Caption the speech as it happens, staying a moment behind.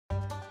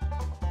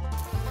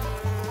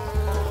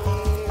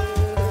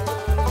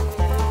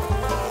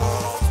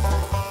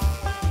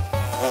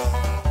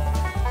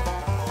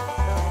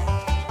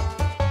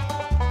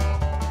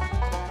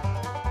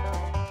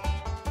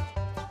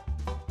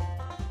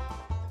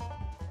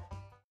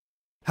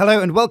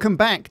Hello and welcome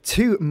back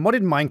to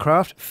Modded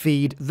Minecraft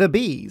Feed the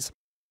Bees.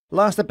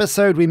 Last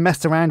episode we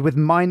messed around with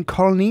mine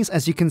colonies,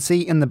 as you can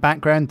see in the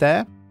background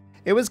there.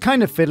 It was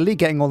kind of fiddly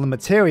getting all the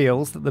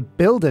materials that the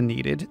builder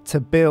needed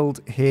to build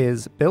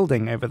his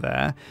building over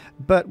there,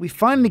 but we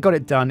finally got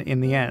it done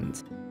in the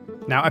end.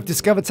 Now I've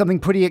discovered something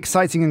pretty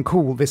exciting and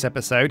cool this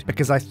episode,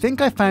 because I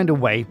think I found a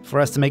way for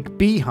us to make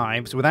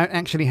beehives without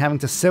actually having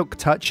to silk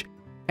touch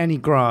any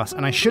grass,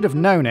 and I should have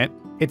known it.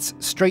 It's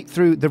straight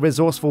through the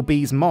Resourceful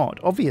Bees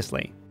mod,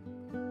 obviously.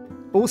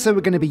 Also,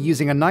 we're going to be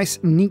using a nice,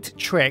 neat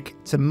trick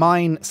to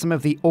mine some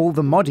of the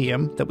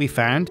Allthemodium that we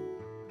found,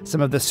 some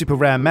of the super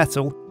rare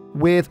metal,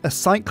 with a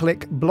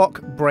cyclic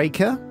block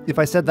breaker, if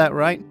I said that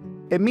right.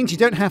 It means you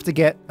don't have to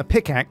get a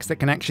pickaxe that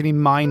can actually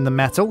mine the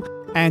metal,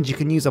 and you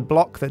can use a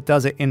block that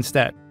does it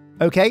instead.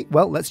 Okay,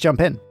 well, let's jump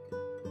in.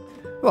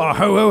 Oh,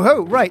 ho, ho,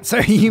 ho! Right, so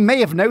you may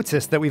have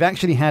noticed that we've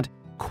actually had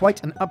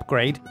quite an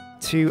upgrade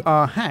to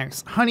our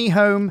house. Honey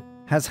Home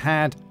has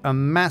had a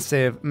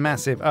massive,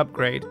 massive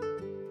upgrade.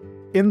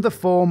 In the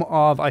form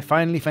of, I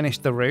finally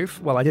finished the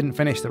roof. Well, I didn't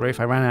finish the roof,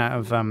 I ran out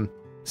of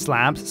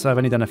slabs, so I've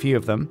only done a few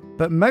of them.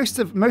 But most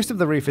of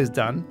the roof is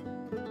done.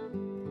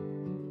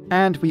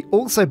 And we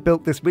also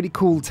built this really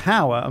cool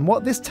tower, and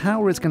what this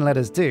tower is going to let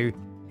us do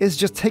is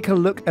just take a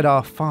look at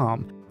our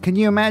farm. Can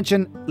you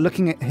imagine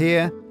looking at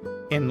here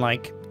in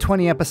like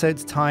 20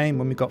 episodes time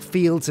when we've got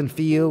fields and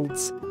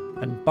fields,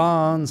 and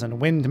barns and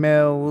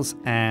windmills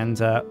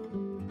and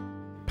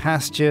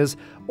pastures,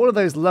 all of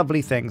those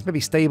lovely things, maybe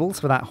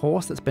stables for that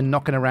horse that's been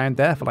knocking around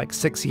there for like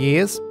 6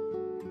 years.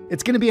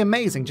 It's going to be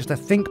amazing just to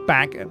think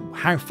back at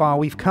how far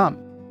we've come.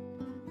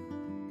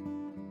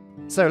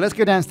 So let's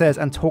go downstairs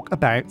and talk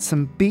about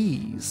some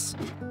bees.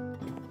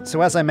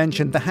 So as I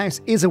mentioned, the house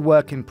is a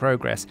work in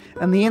progress,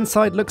 and the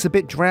inside looks a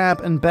bit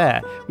drab and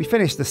bare. We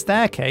finished the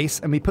staircase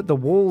and we put the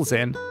walls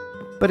in,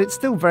 but it's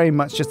still very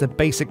much just a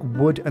basic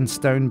wood and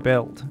stone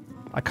build.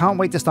 I can't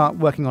wait to start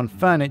working on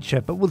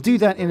furniture, but we'll do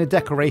that in a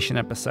decoration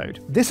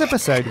episode. This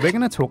episode, we're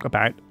going to talk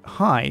about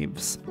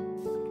hives.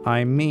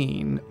 I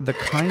mean, the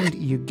kind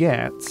you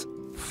get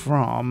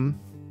from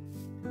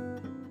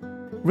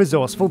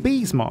Resourceful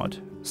Bees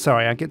mod.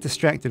 Sorry, I get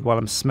distracted while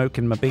I'm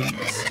smoking my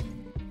bees.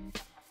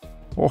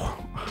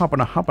 Oh,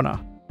 habana,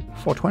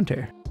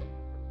 420.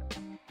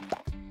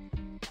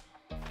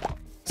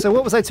 So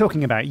what was I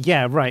talking about?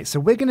 Yeah, right, so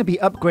we're going to be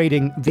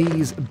upgrading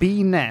these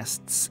bee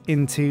nests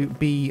into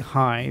bee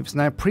hives.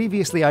 Now,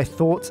 previously I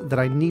thought that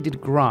I needed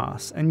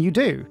grass, and you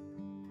do.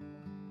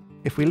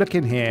 If we look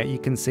in here, you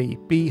can see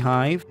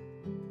beehive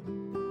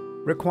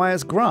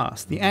requires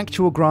grass, the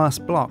actual grass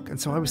block.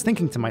 And so I was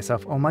thinking to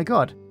myself, oh my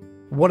god,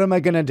 what am I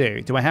going to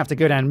do? Do I have to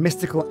go down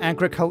mystical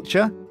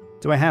agriculture?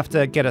 Do I have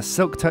to get a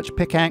silk touch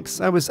pickaxe?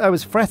 I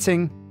was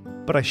fretting,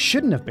 but I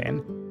shouldn't have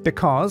been,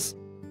 because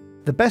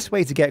the best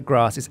way to get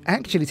grass is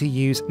actually to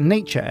use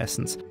nature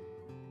essence.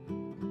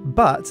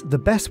 But the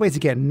best way to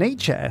get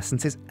nature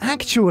essence is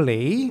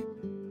actually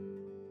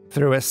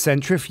through a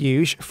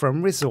centrifuge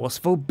from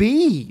Resourceful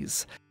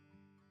Bees.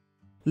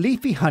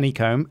 Leafy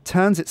honeycomb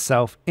turns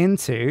itself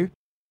into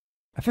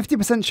a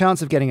 50%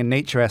 chance of getting a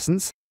nature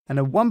essence and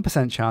a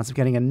 1% chance of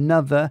getting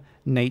another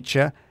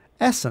nature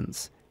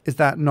essence. Is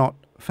that not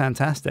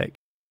fantastic?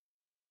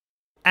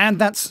 And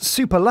that's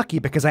super lucky,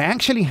 because I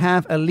actually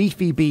have a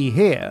leafy bee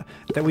here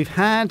that we've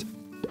had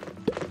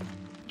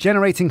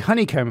generating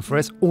honeycomb for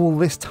us all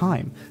this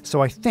time.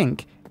 So I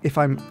think if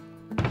I'm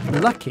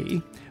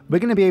lucky, we're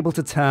going to be able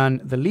to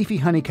turn the leafy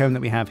honeycomb that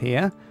we have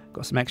here,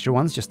 got some extra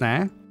ones just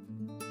now,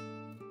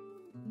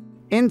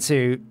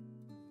 into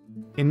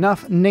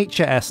enough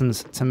nature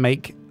essence to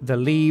make the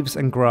leaves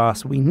and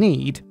grass we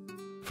need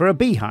for a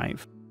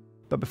beehive.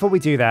 But before we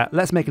do that,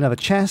 let's make another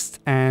chest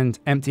and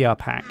empty our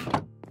pack.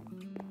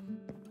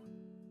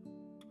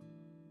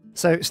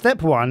 So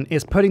step one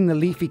is putting the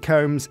leafy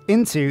combs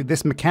into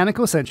this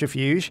mechanical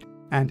centrifuge,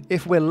 and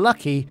if we're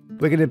lucky,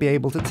 we're going to be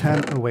able to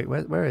turn... Oh wait,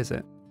 where is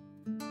it?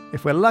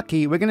 If we're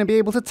lucky, we're going to be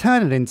able to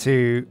turn it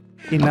into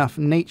enough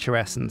nature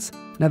essence.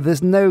 Now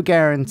there's no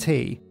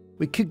guarantee.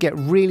 We could get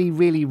really,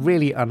 really,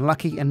 really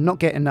unlucky and not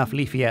get enough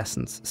leafy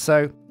essence.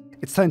 So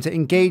it's time to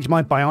engage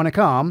my bionic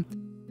arm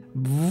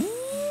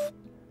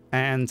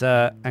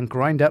and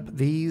grind up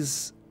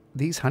these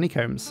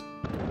honeycombs.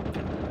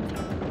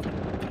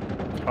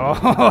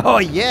 Oh,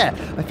 yeah!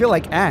 I feel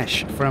like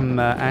Ash from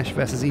Ash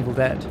vs. Evil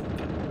Dead.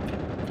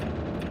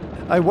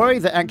 I worry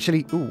that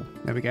actually... Ooh,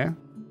 there we go.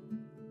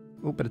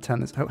 Oh, better turn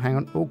this... Oh, hang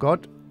on. Oh,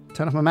 God.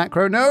 Turn off my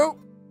macro. No!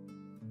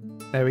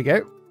 There we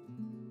go.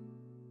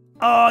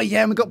 Oh,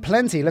 yeah, and we've got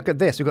plenty. Look at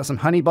this. We've got some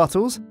honey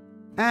bottles,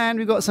 and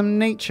we've got some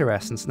nature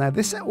essence. Now,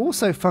 this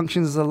also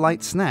functions as a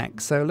light snack,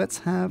 so let's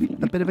have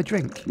a bit of a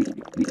drink.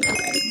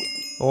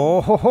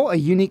 Oh, a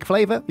unique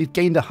flavour. We've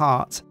gained a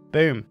heart.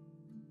 Boom.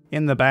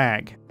 In the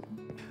bag.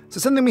 So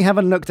something we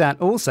haven't looked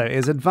at also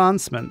is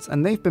advancements,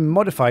 and they've been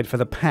modified for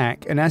the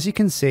pack, and as you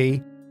can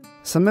see,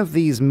 some of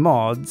these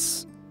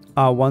mods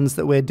are ones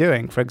that we're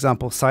doing. For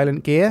example,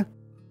 Silent Gear.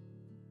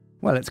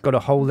 Well, it's got a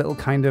whole little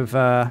kind of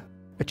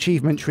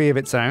achievement tree of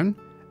its own.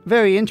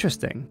 Very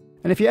interesting.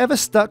 And if you're ever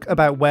stuck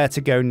about where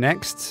to go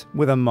next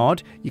with a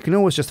mod, you can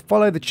always just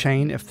follow the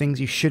chain of things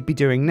you should be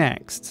doing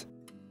next.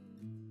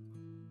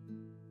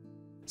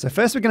 So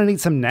first we're going to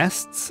need some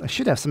nests. I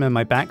should have some in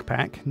my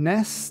backpack.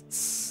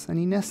 Nests?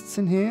 Any nests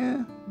in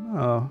here?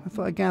 Oh, I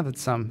thought I gathered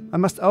some. I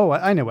must... Oh,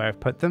 I know where I've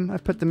put them.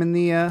 I've put them in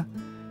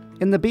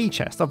the bee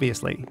chest,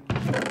 obviously.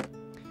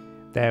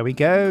 There we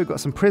go. We've got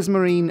some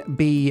prismarine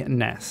bee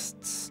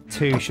nests.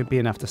 2 should be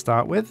enough to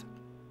start with.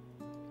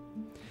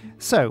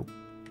 So...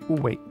 Oh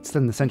wait,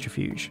 still in the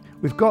centrifuge.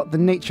 We've got the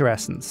nature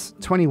essence,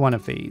 21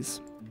 of these.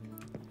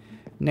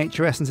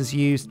 Nature essence is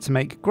used to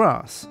make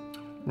grass,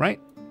 right?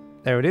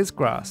 There it is,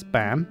 grass,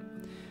 bam.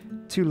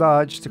 Too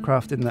large to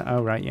craft in the,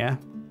 oh right, yeah.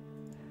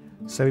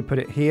 So we put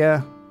it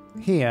here,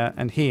 here,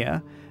 and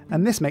here,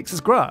 and this makes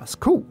us grass,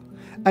 cool.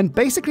 And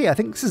basically I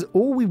think this is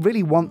all we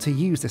really want to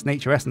use this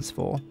nature essence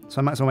for, so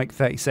I might as well make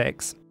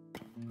 36.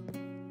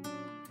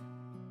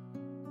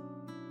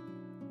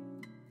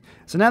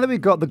 So now that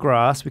we've got the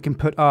grass, we can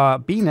put our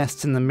bee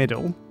nests in the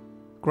middle,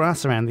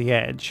 grass around the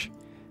edge,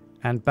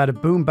 and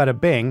bada boom, bada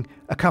bing,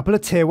 a couple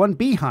of tier 1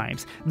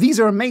 beehives. These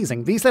are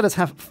amazing. These let us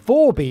have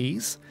 4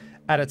 bees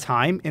at a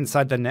time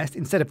inside the nest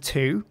instead of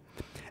 2,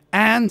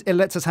 and it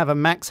lets us have a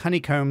max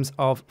honeycombs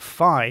of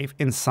 5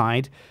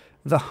 inside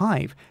the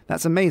hive.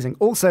 That's amazing.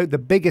 Also, the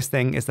biggest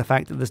thing is the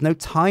fact that there's no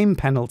time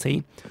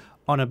penalty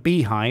on a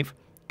beehive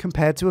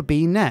compared to a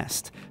bee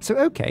nest. So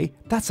okay,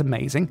 that's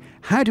amazing.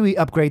 How do we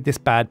upgrade this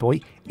bad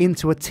boy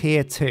into a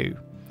tier 2?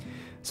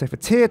 So for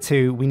tier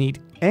 2, we need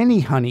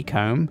any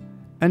honeycomb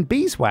and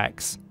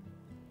beeswax.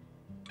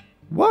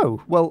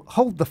 Whoa, well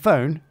hold the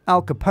phone,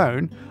 Al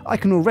Capone. I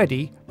can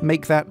already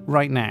make that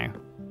right now.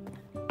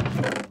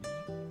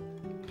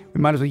 We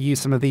might as well use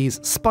some of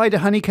these spider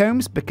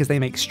honeycombs because they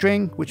make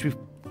string, which we've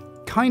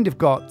kind of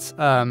got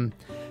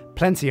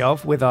plenty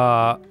of with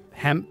our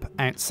hemp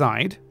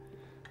outside.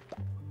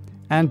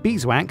 And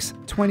beeswax,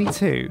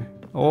 22.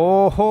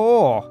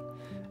 Oh,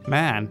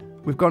 man,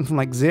 we've gone from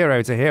like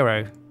 0 to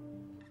hero.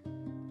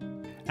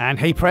 And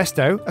hey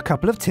presto, a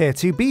couple of tier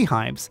 2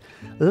 beehives.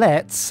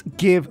 Let's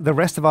give the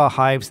rest of our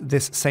hives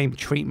this same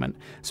treatment.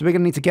 So we're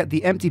going to need to get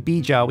the empty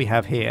bee jar we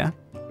have here,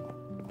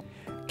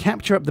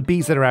 capture up the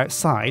bees that are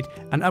outside,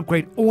 and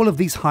upgrade all of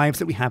these hives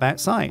that we have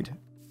outside.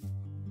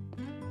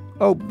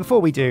 Oh,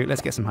 before we do,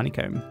 let's get some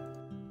honeycomb.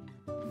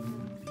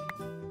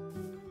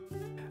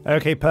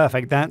 Okay,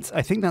 perfect.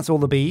 I think that's all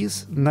the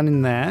bees. None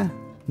in there.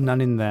 None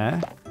in there.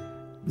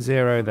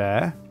 0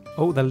 there.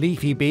 Oh, the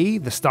leafy bee,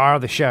 the star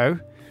of the show.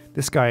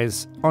 This guy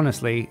has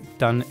honestly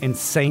done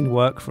insane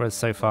work for us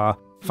so far.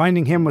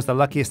 Finding him was the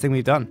luckiest thing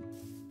we've done.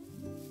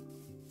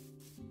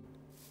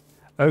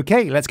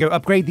 Okay, let's go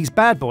upgrade these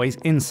bad boys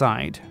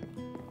inside.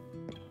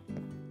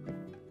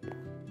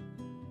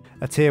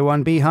 A tier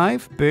 1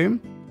 beehive, boom.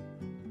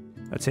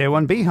 A tier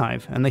 1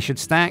 beehive, and they should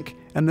stack,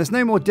 and there's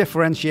no more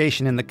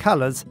differentiation in the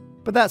colours,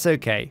 but that's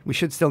okay. We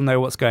should still know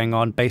what's going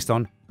on based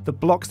on the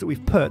blocks that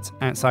we've put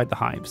outside the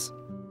hives.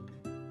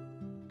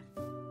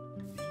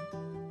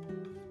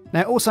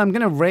 Now also I'm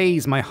going to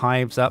raise my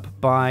hives up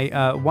by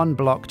 1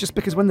 block, just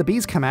because when the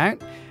bees come out,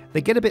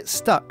 they get a bit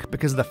stuck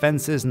because of the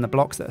fences and the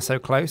blocks that are so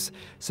close.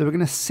 So we're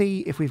going to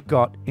see if we've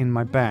got in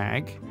my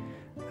bag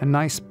a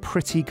nice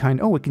pretty kind...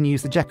 Oh, we can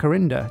use the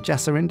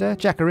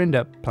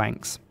jacaranda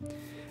planks.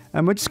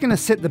 And we're just going to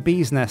sit the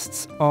bees'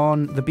 nests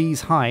on the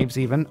bees' hives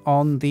even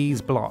on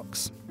these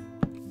blocks.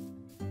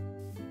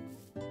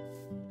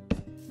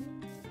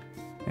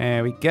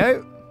 There we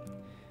go.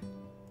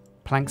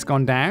 Plank's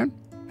gone down.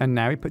 And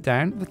now we put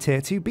down the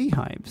tier 2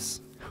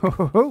 beehives. Ho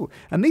ho ho!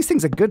 And these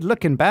things are good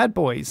looking bad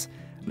boys.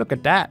 Look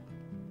at that.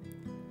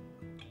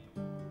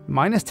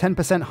 Minus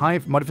 10%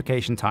 hive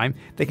modification time.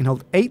 They can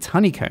hold 8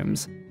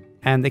 honeycombs.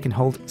 And they can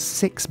hold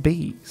 6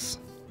 bees.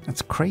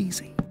 That's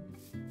crazy.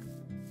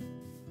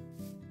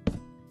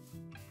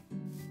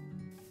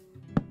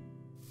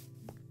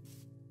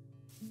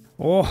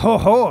 Oh ho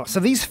ho! So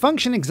these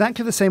function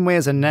exactly the same way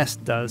as a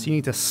nest does. You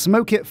need to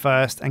smoke it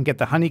first and get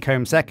the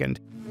honeycomb second.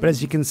 But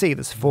as you can see,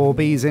 there's 4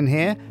 bees in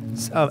here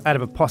out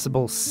of a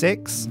possible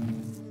 6.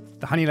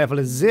 The honey level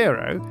is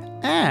 0.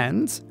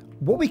 And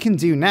what we can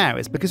do now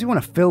is, because we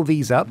want to fill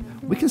these up,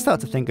 we can start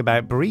to think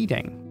about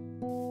breeding.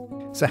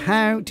 So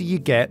how do you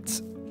get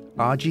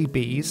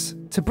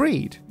RGBs to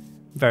breed?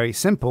 Very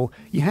simple.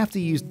 You have to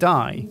use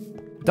dye.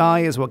 Dye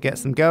is what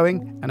gets them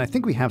going, and I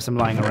think we have some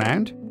lying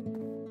around.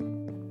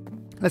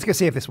 Let's go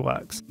see if this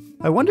works.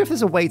 I wonder if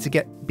there's a way to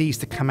get bees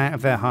to come out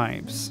of their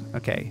hives.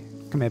 Okay,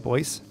 come here,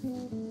 boys.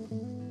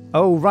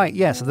 Oh, right,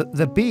 yes. Yeah, so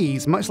the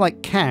bees, much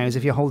like cows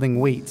if you're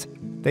holding wheat,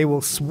 they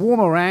will swarm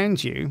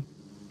around you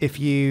if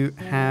you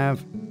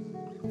have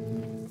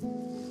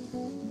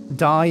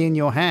dye in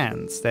your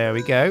hands. There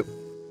we go.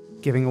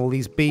 Giving all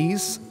these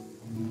bees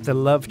the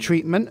love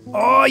treatment.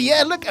 Oh,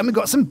 yeah, look, and we've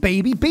got some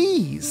baby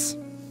bees.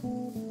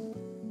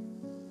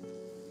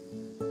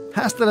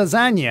 Hasta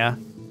lasagna.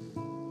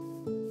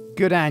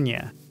 Good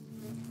Anya.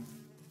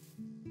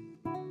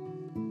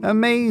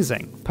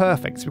 Amazing.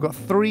 Perfect. So we've got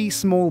 3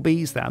 small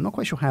bees there. I'm not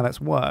quite sure how that's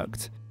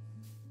worked.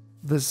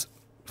 There's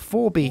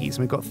 4 bees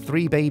and we've got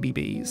 3 baby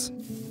bees.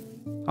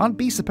 Aren't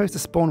bees supposed to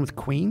spawn with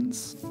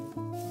queens?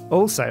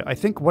 Also, I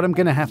think what I'm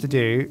going to have to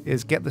do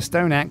is get the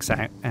stone axe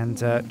out and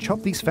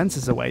chop these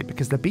fences away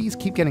because the bees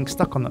keep getting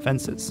stuck on the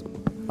fences.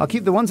 I'll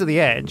keep the ones at the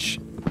edge,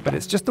 but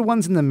it's just the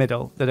ones in the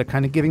middle that are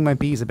kind of giving my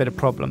bees a bit of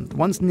problem. The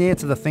ones near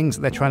to the things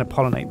that they're trying to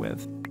pollinate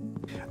with.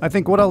 I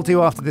think what I'll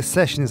do after this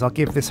session is I'll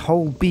give this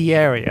whole bee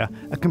area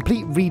a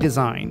complete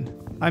redesign.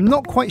 I'm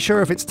not quite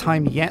sure if it's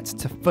time yet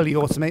to fully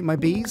automate my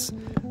bees,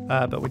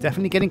 but we're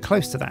definitely getting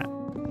close to that.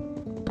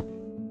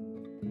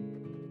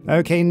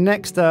 Okay,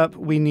 next up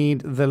we need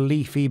the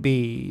leafy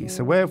bee.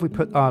 So where have we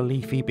put our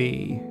leafy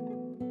bee?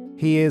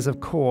 He is, of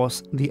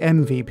course, the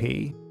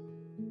MVP.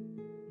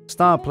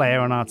 Star player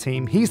on our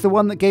team. He's the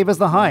one that gave us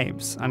the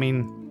hives. I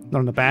mean,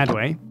 not in a bad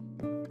way.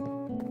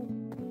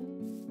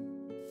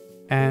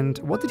 And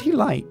what did he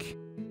like?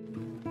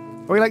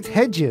 Oh, he liked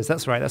hedges.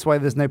 That's right. That's why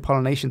there's no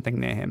pollination thing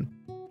near him.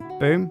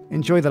 Boom.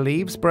 Enjoy the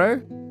leaves,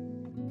 bro.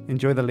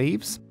 Enjoy the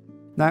leaves.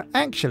 Now,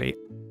 actually,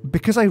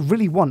 because I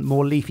really want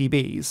more leafy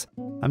bees,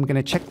 I'm going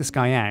to check this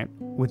guy out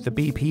with the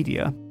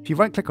Beepedia. If you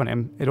right-click on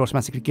him, it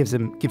automatically gives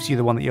you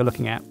the one that you're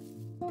looking at.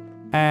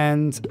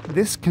 And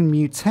this can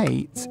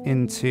mutate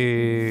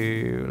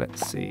into...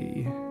 let's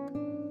see.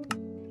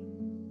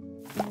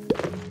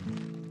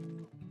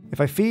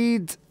 If I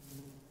feed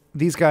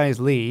these guys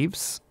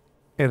leaves,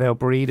 they'll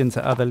breed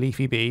into other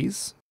leafy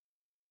bees.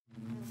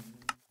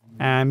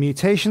 And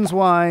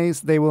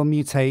mutations-wise, they will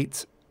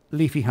mutate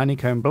leafy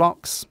honeycomb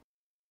blocks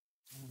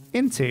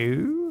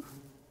into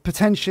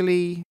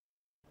potentially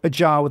a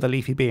jar with a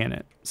leafy bee in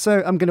it.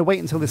 So I'm going to wait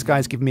until this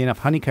guy's given me enough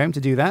honeycomb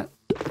to do that.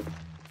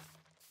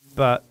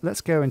 But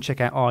let's go and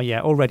check out... oh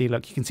yeah, already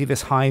look, you can see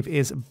this hive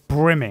is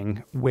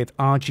brimming with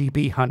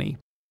RGB honey.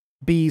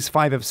 Bees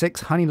 5 of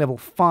 6, honey level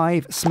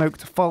 5,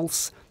 smoked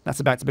false. That's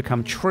about to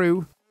become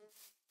true.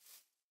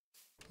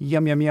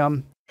 Yum, yum,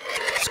 yum.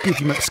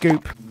 Scoopy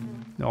McScoop.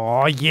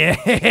 Oh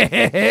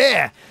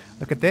yeah!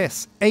 Look at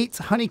this. 8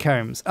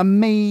 honeycombs.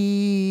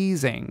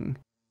 Amazing.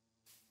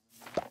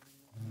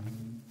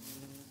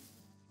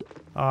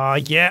 Oh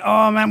yeah,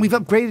 oh man, we've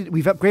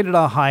upgraded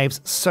our hives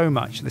so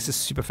much. This is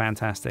super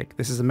fantastic.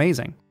 This is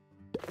amazing.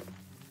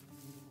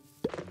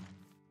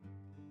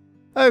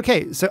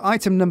 Okay, so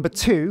item number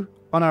 2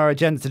 on our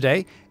agenda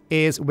today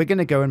is we're going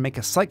to go and make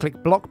a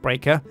cyclic block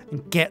breaker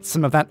and get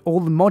some of that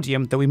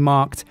allthemodium that we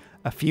marked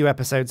a few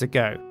episodes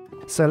ago.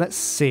 So let's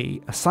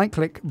see, a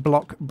cyclic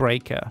block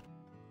breaker.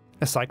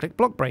 A cyclic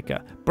block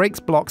breaker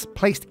breaks blocks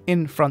placed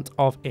in front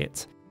of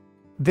it.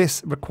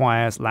 This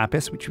requires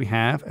lapis, which we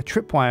have, a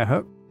tripwire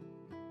hook.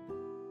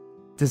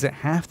 Does it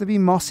have to be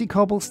mossy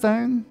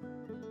cobblestone?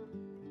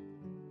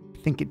 I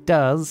think it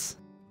does.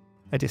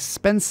 A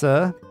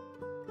dispenser,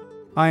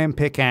 iron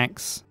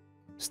pickaxe,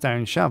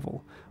 stone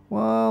shovel.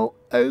 Well,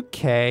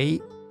 okay.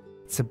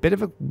 It's a bit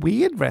of a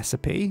weird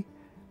recipe,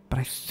 but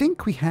I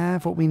think we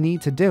have what we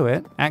need to do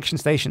it. Action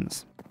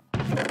stations.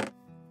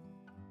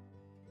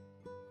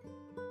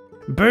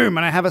 Boom,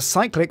 and I have a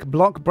cyclic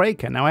block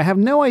breaker. Now, I have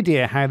no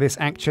idea how this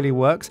actually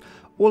works.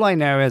 All I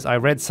know is I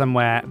read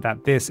somewhere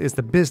that this is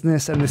the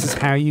business and this is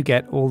how you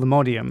get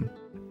allthemodium.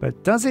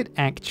 But does it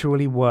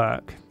actually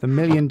work? The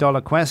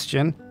 $1,000,000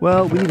 question.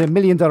 Well, we need $1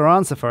 million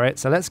answer for it,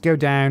 so let's go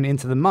down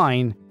into the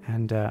mine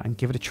and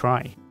give it a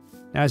try.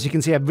 Now, as you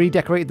can see, I've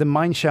redecorated the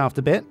mine shaft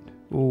a bit.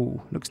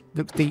 Ooh, looks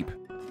deep.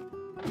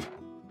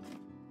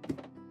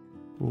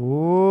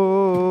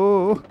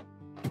 Ooh.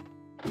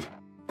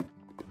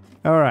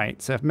 All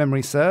right, so if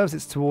memory serves,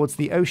 it's towards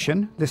the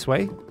ocean this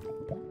way.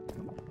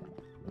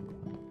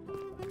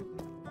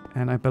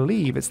 And I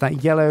believe it's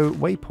that yellow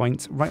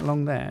waypoint right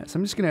along there. So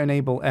I'm just going to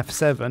enable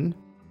F7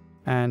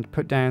 and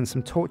put down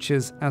some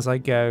torches as I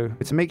go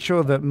to make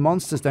sure that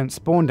monsters don't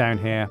spawn down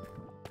here.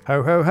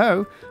 Ho, ho,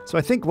 ho. So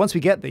I think once we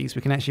get these,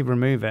 we can actually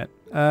remove it.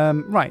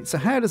 Right, so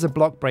how does a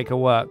block breaker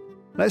work?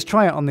 Let's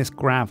try it on this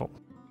gravel.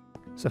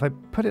 So if I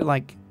put it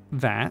like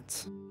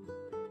that.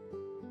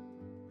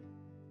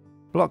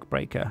 Block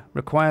breaker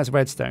requires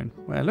redstone.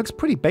 Well, it looks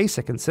pretty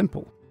basic and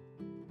simple.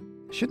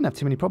 Shouldn't have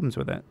too many problems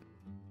with it.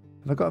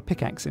 Have I got a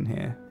pickaxe in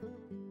here?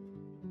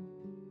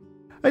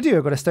 I do,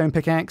 I've got a stone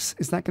pickaxe.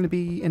 Is that going to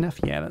be enough?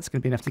 Yeah, that's going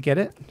to be enough to get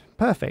it.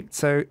 Perfect.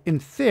 So in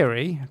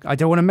theory, I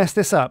don't want to mess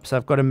this up, so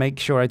I've got to make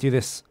sure I do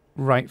this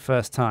right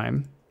first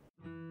time.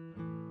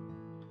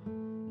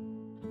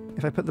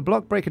 If I put the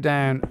block breaker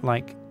down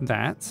like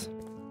that,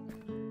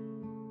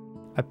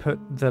 I put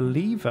the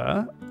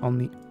lever on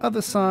the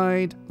other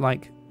side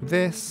like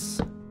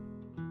this,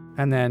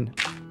 and then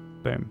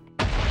boom.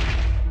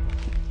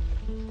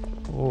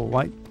 Oh,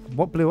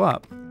 what blew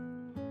up?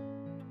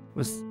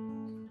 Was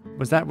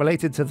that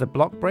related to the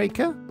block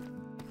breaker?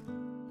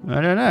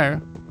 I don't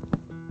know.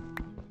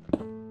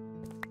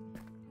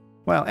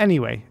 Well,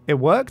 anyway, it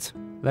worked.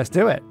 Let's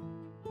do it.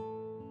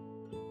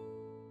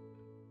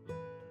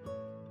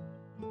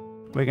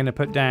 We're going to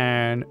put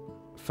down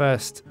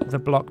first the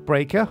block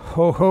breaker.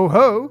 Ho, ho,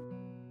 ho.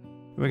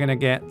 We're going to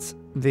get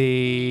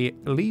the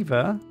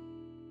lever,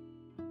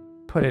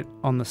 put it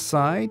on the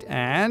side,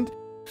 and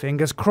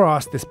fingers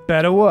crossed, this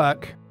better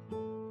work.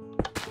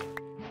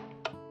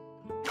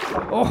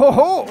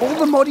 Oh, all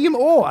the modium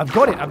ore. I've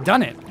got it. I've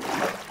done it.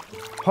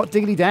 Hot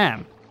diggity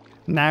damn.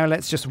 Now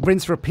let's just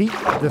rinse, repeat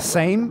the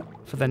same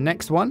for the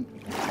next one.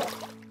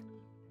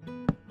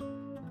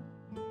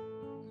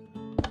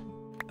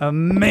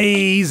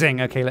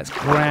 Amazing. Okay, let's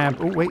grab...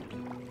 Oh, wait.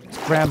 Let's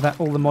grab that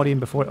all the modium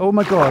before it... Oh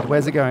my god,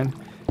 where's it going?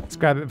 Let's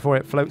grab it before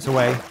it floats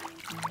away.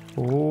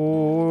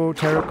 Oh,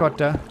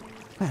 terracotta.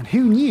 Man,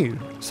 who knew?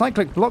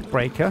 Cyclic block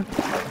breaker,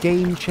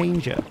 game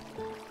changer.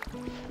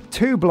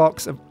 2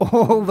 blocks of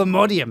all the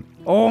modium.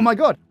 Oh my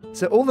god.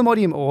 So all the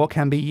modium ore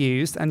can be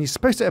used, and you're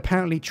supposed to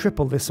apparently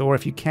triple this ore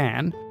if you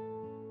can.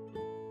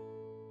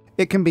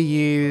 It can be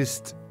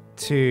used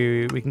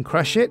to... We can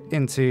crush it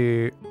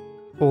into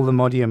all the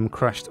modium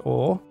crushed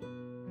ore.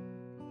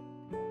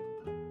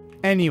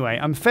 Anyway,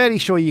 I'm fairly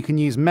sure you can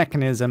use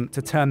mechanism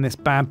to turn this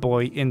bad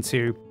boy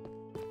into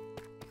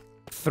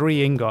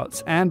 3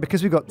 ingots. And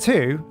because we've got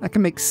 2, I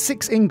can make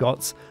 6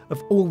 ingots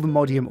of all the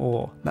modium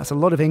ore. That's a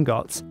lot of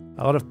ingots,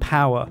 a lot of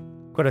power.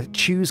 Got to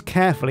choose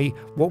carefully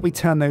what we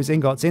turn those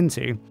ingots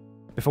into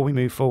before we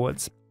move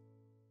forwards.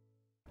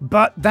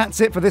 But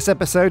that's it for this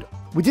episode.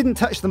 We didn't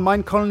touch the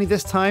mine colony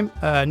this time.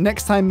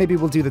 Next time maybe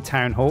we'll do the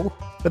town hall.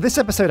 But this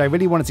episode I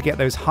really wanted to get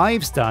those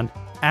hives done,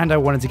 and I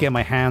wanted to get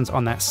my hands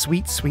on that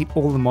sweet, sweet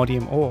all the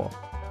modium ore.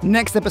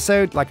 Next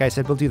episode, like I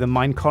said, we'll do the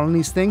mine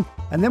colonies thing,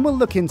 and then we'll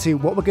look into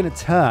what we're going to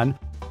turn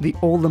the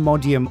all the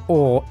modium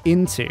ore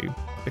into,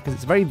 because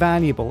it's very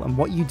valuable, and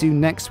what you do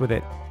next with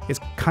it is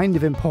kind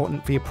of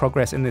important for your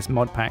progress in this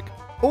mod pack.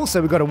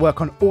 Also, we've got to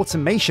work on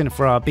automation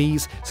for our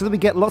bees so that we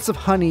get lots of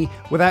honey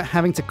without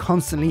having to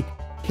constantly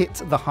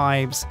hit the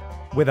hives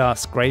with our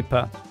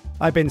scraper.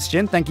 I've been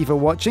Sjin, thank you for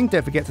watching.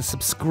 Don't forget to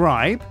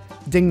subscribe,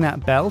 ding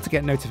that bell to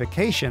get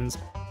notifications,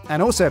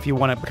 and also if you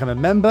want to become a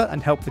member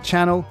and help the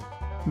channel,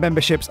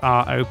 memberships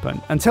are open.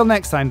 Until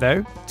next time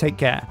though, take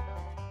care.